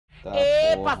Tá,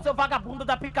 Epa, porra. seu vagabundo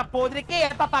da pica podre, quem é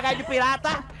papagaio de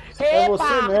pirata? É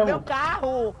você mesmo. Meu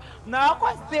carro! Não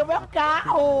conheceu meu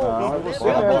carro! Não, é você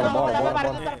Meu mesmo. Deus, eu vou Bora, levar bora, o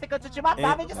marido bora. do traficante te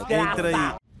matar, minha desgraça! Entra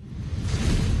aí.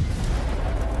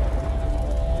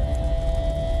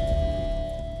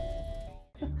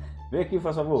 Vem aqui,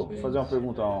 faz favor. Vou fazer uma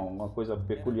pergunta, uma coisa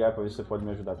peculiar pra ver se você pode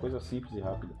me ajudar. Coisa simples e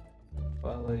rápida.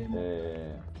 Fala aí, mano.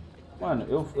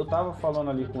 Mano, eu tava falando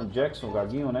ali com o Jackson, o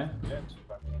Gaguinho, né?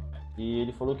 E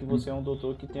ele falou que você é um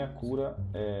doutor que tem a cura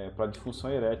pra disfunção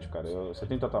erétil, cara. Você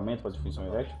tem tratamento pra disfunção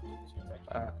erétil?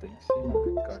 Ah, tem sim,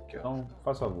 mano. Aqui, ó. Então,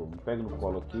 faz favor, me pega no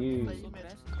colo aqui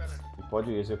e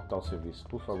pode executar o serviço,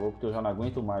 por favor, porque eu já não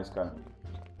aguento mais, cara.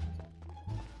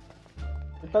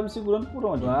 Você tá me segurando por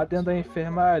onde? Lá dentro da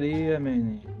enfermaria,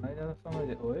 menino. Lá dentro da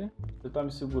enfermaria. Oi? Você tá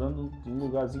me segurando num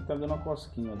lugarzinho que tá me dando uma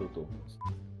cosquinha, doutor.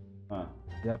 Ah,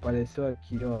 Já apareceu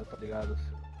aqui, ó, tá ligado?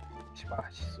 As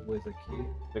partes suas aqui.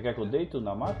 você quer que eu deito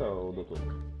na maca, ô, doutor?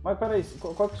 Mas peraí,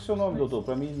 qual que é o seu nome, doutor?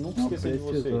 Pra mim nunca esquecer de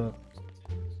você.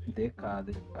 DK.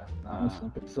 Não, você não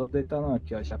precisou deitar não,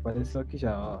 aqui, ó. Já apareceu aqui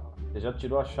já, ó. Você já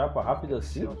tirou a chapa rápida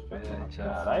assim? Já.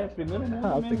 Caralho, é primeiro mundo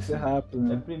Rápido, mesmo. tem que ser rápido,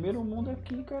 É né? primeiro mundo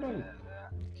aqui, caralho.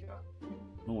 Aqui, ó.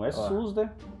 Não é Ó. SUS,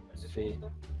 né? Feio.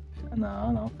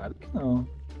 Não, claro que não.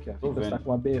 Aqui, ó. Tô Fica vendo. tá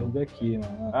com uma berruga aqui,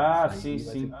 mano. Ah, Isso sim, aí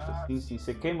vai sim. ter Sim.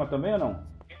 Você queima também ou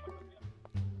não?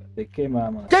 Tem que queimar,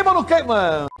 mano. Queima ou não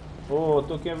queima? Ô,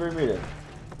 Toquinha Vermelha,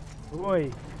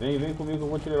 Oi, vem comigo que eu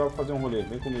vou te levar pra fazer um rolê.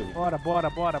 Vem comigo. bora.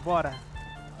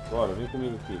 Bora, vem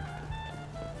comigo aqui.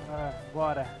 Ah,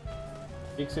 bora.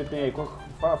 O que você tem aí?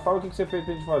 Fala o que você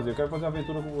pretende fazer. Eu quero fazer uma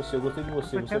aventura com você. Eu gostei de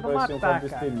você. Você pretendo parece ser um cara matar,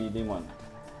 cara. destemido, hein, mano.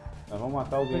 Nós vamos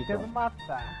matar alguém Pretendo então.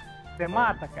 matar. Você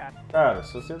mata, cara? Cara,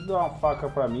 se você der uma faca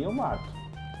pra mim, eu mato.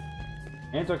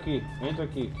 Entra aqui. O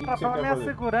que Pra você quer minha fazer?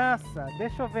 segurança,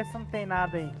 deixa eu ver se não tem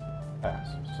nada aí. Ah,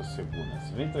 sua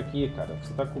segurança. Entra aqui, cara.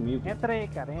 Você tá comigo. Entra aí,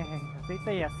 cara.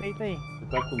 Aceita aí. Você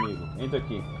tá comigo. Entra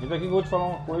aqui que eu vou te falar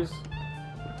uma coisa.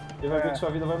 Você vai ver que sua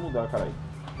vida vai mudar, caralho.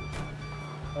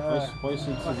 Põe o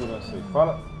cinto de segurança aí.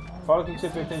 Fala o que você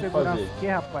pretende fazer. Aqui,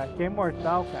 rapaz. Aqui é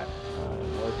imortal, cara.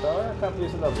 Mortal é a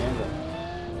cabeça da venda.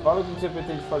 Fala o que você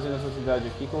pretende fazer nessa cidade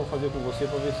aqui que eu vou fazer com você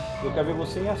pra ver se... Eu quero ver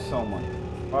você em ação, mano.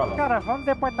 Fala. Cara, vamos no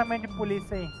departamento de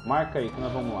polícia aí. Marca aí que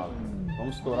nós vamos lá.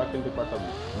 Vamos estourar aquele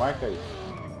departamento. Marca aí.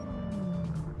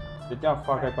 Você tem uma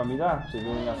faca aí pra me dar? Você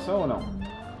viu em ação ou não?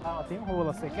 Ah, tem um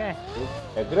rola, você quer?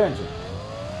 É grande?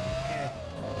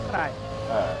 Traz.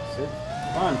 Ah, você...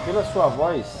 Mano, pela sua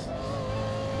voz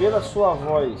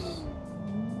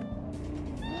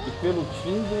e pelo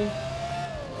timbre,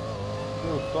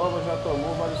 meu toba já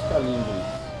tomou vários calimbres.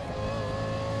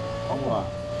 Vamos lá.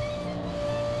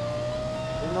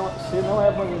 Você não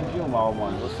é bandidinho mal,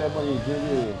 mano. Você é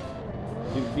bandidinho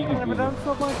de Big Na verdade, Big. eu não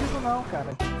sou bandido, não, cara.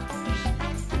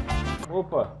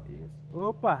 Opa,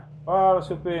 Opa. fala,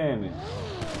 seu PM.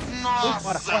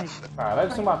 Bora, corre.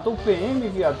 Caralho, você matou o PM,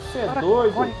 viado. Você é Bora,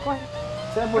 doido. Corre.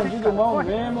 Você é bandido cara, mal corre.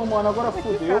 mesmo, mano. Agora Corre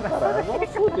aqui, fudeu, cara. caralho. Agora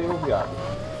fudeu, viado.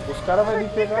 Os caras vão vir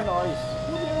pegar nós.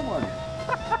 Fudeu, mano.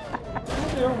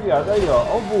 Fudeu, viado. Aí, ó.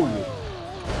 Ó o bullying.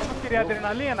 Você não queria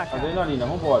adrenalina, cara? Adrenalina,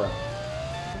 vambora.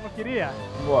 Você não queria?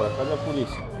 Vambora, cadê a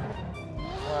polícia?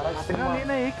 Caralho, você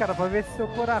Adrenalina aí, cara, pra ver se seu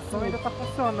coração ainda tá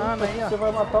funcionando aí, ó. Você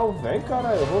vai matar o velho,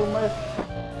 caralho. Eu rolo mais.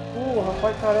 Porra,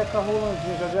 pai careca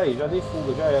rolandinho. Já dei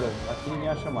fuga, já era. Aqui ninguém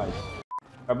acha mais.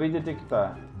 Acabei de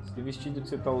detectar. Esse vestido que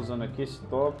você tá usando aqui, esse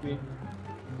top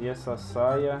e essa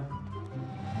saia.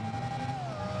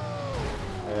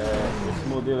 Esse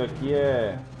modelo aqui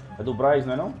é do Braz,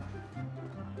 não é não?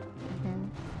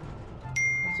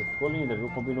 Você ficou linda, viu?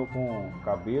 Combinou com o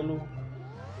cabelo.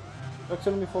 Só que você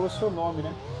não me falou seu nome,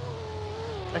 né?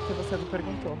 É que você não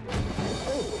perguntou.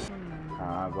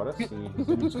 Ah, agora sim.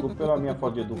 Você me desculpe pela minha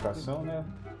falta de educação, né?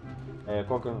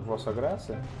 Qual que é a vossa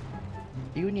graça?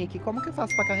 E o Nick, como que eu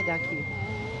faço pra carregar aqui?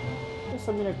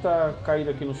 Essa menina que tá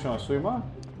caída aqui no chão, é sua irmã?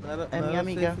 É minha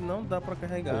amiga. Não dá pra A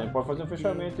carregar. gente pode fazer um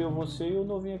fechamento, eu, você e o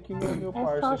novinho aqui, meu É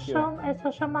parça só, aqui, ó. é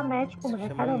só chamar médico, não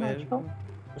recado médico.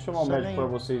 Vou chamar um Chama médico aí. pra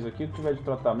vocês aqui, se tiver de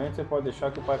tratamento, você pode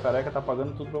deixar que o pai careca tá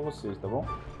pagando tudo pra vocês, tá bom?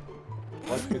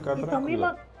 Pode ficar Então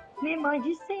tranquilo. me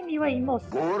mande 100 mil aí, moço.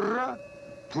 Porra!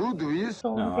 Tudo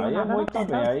isso? Não, tem aí é nada muito na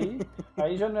também,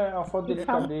 aí já não é uma falta de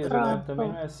delicadeza, né? pronto. Também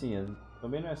não é assim,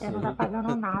 também não é assim. Eu não a tá gente-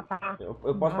 pagando nada.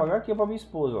 Eu posso pagar aqui pra minha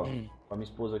esposa, ó. Pra minha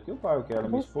esposa aqui eu pago, que ela é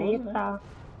minha esposa, né? Tá.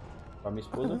 Pra minha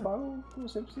esposa eu pago o que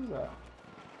você precisar.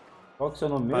 Qual que é o seu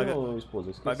nome Paga- mesmo, esposa?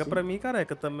 Eu esqueci. Paga pra mim,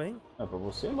 careca, também. É pra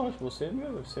você, lógico, você é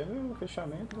meu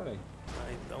fechamento, peraí.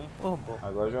 Ah, então, pô, bom.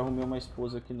 Agora eu já arrumei uma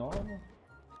esposa aqui nova.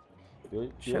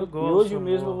 Chegou, E hoje seu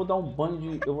mesmo amor. eu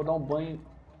vou dar um banho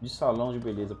de salão de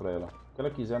beleza pra ela. O que ela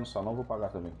quiser no salão eu vou pagar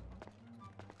também.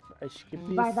 Acho que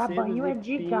Vai dar banho é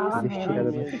de gala, né?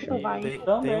 Onde que tu vai?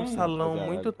 Tem um salão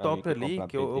Rapaziada, muito tá top ali, ali comprar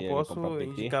que eu PT, posso comprar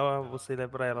PT. indicar você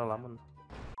pra ela lá, mano.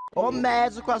 Ô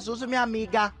médico, ajuda minha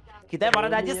amiga. Que demora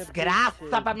da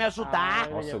desgraça pra me ajudar.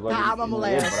 Nossa, agora Calma, ele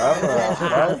mulher. é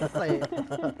brava,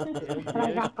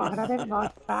 Vai dar corda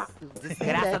nervosa.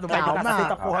 Desgraça do médico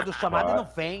aceita a porra do chamado e não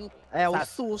vem. É o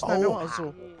SUS, né, meu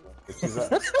anjo?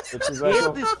 Eu precisava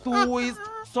que eu... Esse SUS,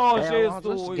 só É uma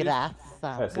Jesus. desgraça.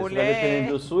 É, se você Mulher. estiver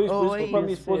dependendo do SUS, por isso que Oi, pra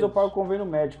minha esposa eu pago convênio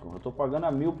médico. Eu tô pagando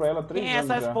a 1.000 pra ela 3 Quem é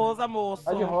anos essa já. esposa, moço?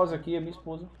 A de rosa aqui é minha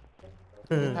esposa.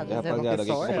 Tá É, dizendo rapaziada, que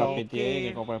quem só comprar é. PT aí,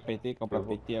 quem comprar PT, comprar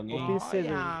PT, alguém. Olha.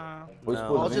 Ô,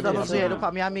 esposa, Ó, vem te dando aqui, dinheiro rapidinho.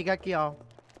 pra minha amiga aqui, ó.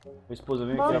 Ô, esposa,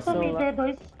 vem aqui, Moço,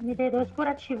 rapidinho. me dê dois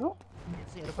curativos.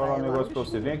 Vou falar um negócio pra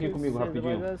você. Vem aqui comigo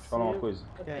rapidinho. Deixa eu falar uma coisa.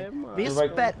 Você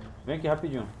vai... Vem aqui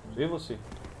rapidinho. Eu e você.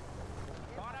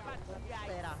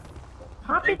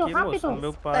 Rápido, Aqui, moço, rápido.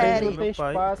 meu pai, Não meu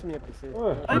pai. Ué,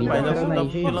 Ai, pai, nós Pera aí,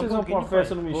 estamos gente. falando vocês vão pra uma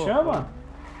festa e não me chama?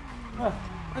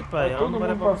 Ai, pai, Vai eu todo não vou mundo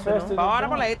levar pra você, festa. não. Bora,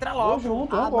 mulher, entra Vamos logo.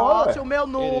 junto, Anote vambora. o meu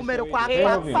número, Ei,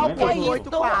 44 Robinho, entra junto.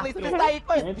 8884. Isso daí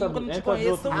foi Entra- cinco, eu não te entra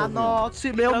conheço. junto, meu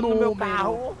Anote meu Entra no meu número.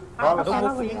 carro. Fala, Fala,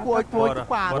 vamos. mulher.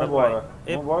 5884. Bora, Vambora. pai.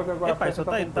 Ei, Vambora que agora Ei, a pai, festa só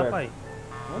tá tá indo, tá, completa. pai?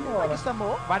 Vambora. Isso,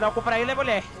 amor? Vai dar um pra ele,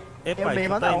 mulher. Ei, pai,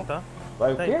 mesma só tá não. indo, tá?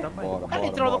 Vai o Tá quê? indo, tá, pai? Bora, Ela bora,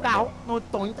 entrou no bora, carro, bora. não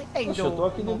tô entendendo. Poxa, eu tô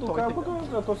aqui dentro do carro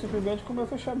porque eu tô simplesmente com o meu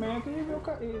fechamento e meu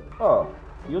carro. Ó,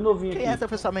 e o novinho Quem aqui? é seu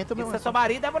fechamento, meu Isso é anjo? seu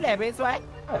marido, é mulher, vê isso é?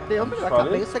 Eu não te não acabei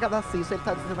falei? de chegar da Cissa, ele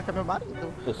tá dizendo que é meu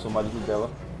marido. Eu sou marido dela.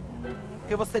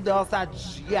 Porque você deu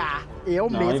ousadia. Eu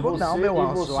Não, mesmo e você- não, meu e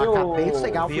anjo. você, Acabei de ô-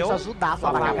 chegar, eu fui Viu? te ajudar,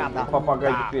 sua vagabunda. O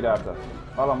papagaio de pirata.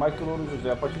 Fala mais que o Louro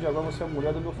José. A partir de agora você é a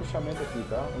mulher do meu fechamento aqui,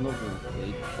 tá? O novinho.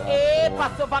 Epa,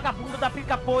 seu vagabundo da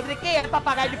pica podre. Quem é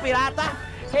papagaio de pirata?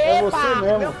 É Epa, você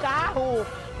mesmo. meu carro.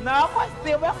 Não, vai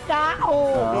ser o meu carro.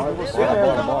 Não, é você Eu mesmo.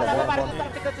 vou não levar marido do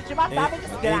traficante de matar, me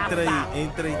desgraça.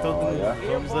 Entra aí todo Olha.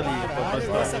 mundo. Vamos ali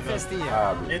pra festinha.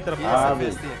 Abre. Entra, passa a Abre.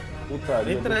 festinha.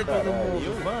 Putaria Entra aí do todo caralho.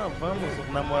 mundo.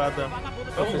 Vamos, namorada.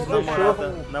 Vamos,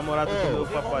 fechou. namorada do meu O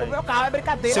papai. meu carro é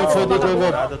brincadeira. Se eu for do vagabundo. Google,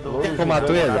 Namorada do... Louro Como matou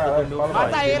José, ele? caralho, fala Mata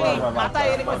mais. ele, Vai mata matar,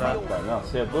 ele, vai imbecil. matar. Não,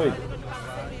 você é doido?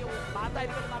 Mata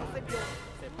ele que eu não sei pior.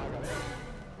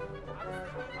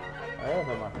 Ah, é?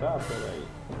 Vai matar? Peraí.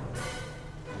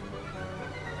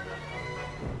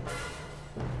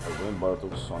 Eu vou embora, eu tô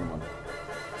com sono, mano.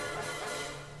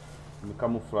 Vou me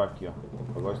camuflar aqui, ó.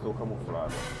 Agora estou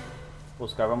camuflado. Pô,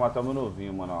 os caras vão matar o meu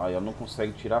novinho, mano. Aí eu não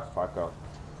consigo tirar a faca, ó.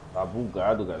 Tá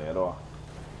bugado, galera, ó.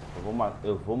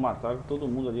 Eu vou matar todo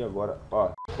mundo ali agora, ó.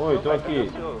 Oi, tô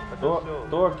aqui.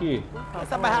 Tô aqui.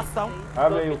 Essa aberração.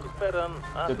 Abre aí. esperando.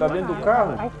 Você tá dentro do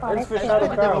carro? Vai fora, Eles vai fecharam o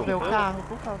Vai carro. devolver o carro,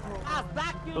 por favor.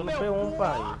 Azar que Tô o no meu P1,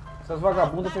 pai. Essas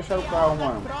vagabundas fecharam o carro,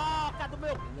 mano. troca do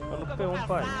meu Tô no P1,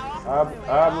 pai.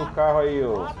 Abre o carro aí,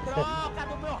 ó. troca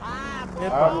do meu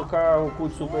rabo. Abre o carro, o cu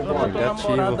de super Chama drone. tua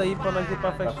namorada aí pra nós ir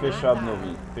pra Tá festinha. fechado,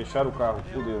 novinho. Fecharam o carro,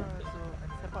 fudeu.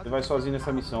 Você vai sozinho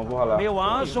nessa missão, eu vou ralar. Meu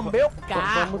anjo, meu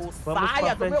carro. Vamos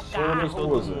Saia pra do meu festinha, Ô, minha carro.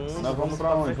 esposa, nós vamos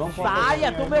pra onde? Vamos pra Saia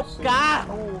festinha do aí, meu você.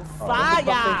 carro.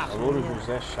 Saia. Louro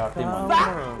José é chato, hein, mano?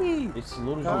 Sai. Esse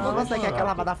Louro Então José você é quer que ela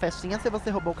vá chato. da festinha se você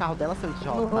roubou o carro dela, seu Não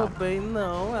idiota? roubei,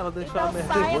 não. Ela deixou a Então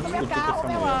merda. saia vou do meu discutir com carro, essa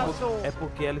meu mulher. anjo. É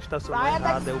porque ela estacionou Saia da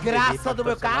errada. Eu peguei desgraça pra do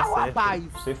meu estacionar carro, certo. rapaz.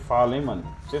 Você fala, hein, mano?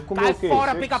 Você comeu Cai o quê?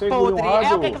 fora, Você pica você podre. engoliu É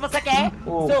o água? que você quer?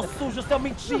 Ô. Seu sujo, seu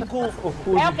mendigo.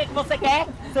 cu É o de- que você quer?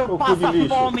 Ô, Seu cu de passa lixo.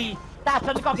 fome. Tá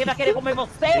achando que alguém vai querer comer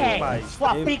você? Ei, pai.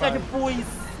 Sua Ei, pica pai. de pus.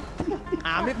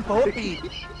 Ah, me poupe.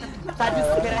 Essa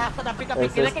desgraça da pica Essa é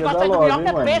pequena que gosta de escandalosa, minhoca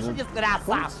hein, é peixe, mano?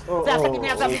 desgraça. Ô, Você acha que ô,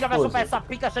 minhas ô, amigas vão esposa. chupar essa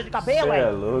pica cheia de cabelo, Cê é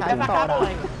ué? louco, Vai pra cá,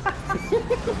 mãe.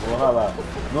 Eu vou ralar.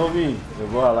 Novinho, eu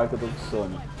vou ralar que eu tô com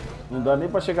sono. Não dá nem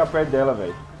pra chegar perto dela,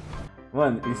 velho.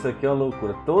 Mano, isso aqui é uma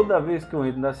loucura. Toda vez que eu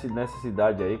entro nessa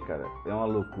cidade aí, cara, é uma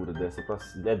loucura.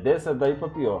 É dessa daí pra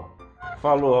pior.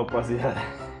 Falou, rapaziada.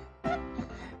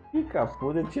 Fica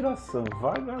podre é tiração.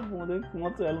 Vagabunda, eu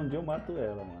encontro ela. Um dia eu mato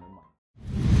ela, mano.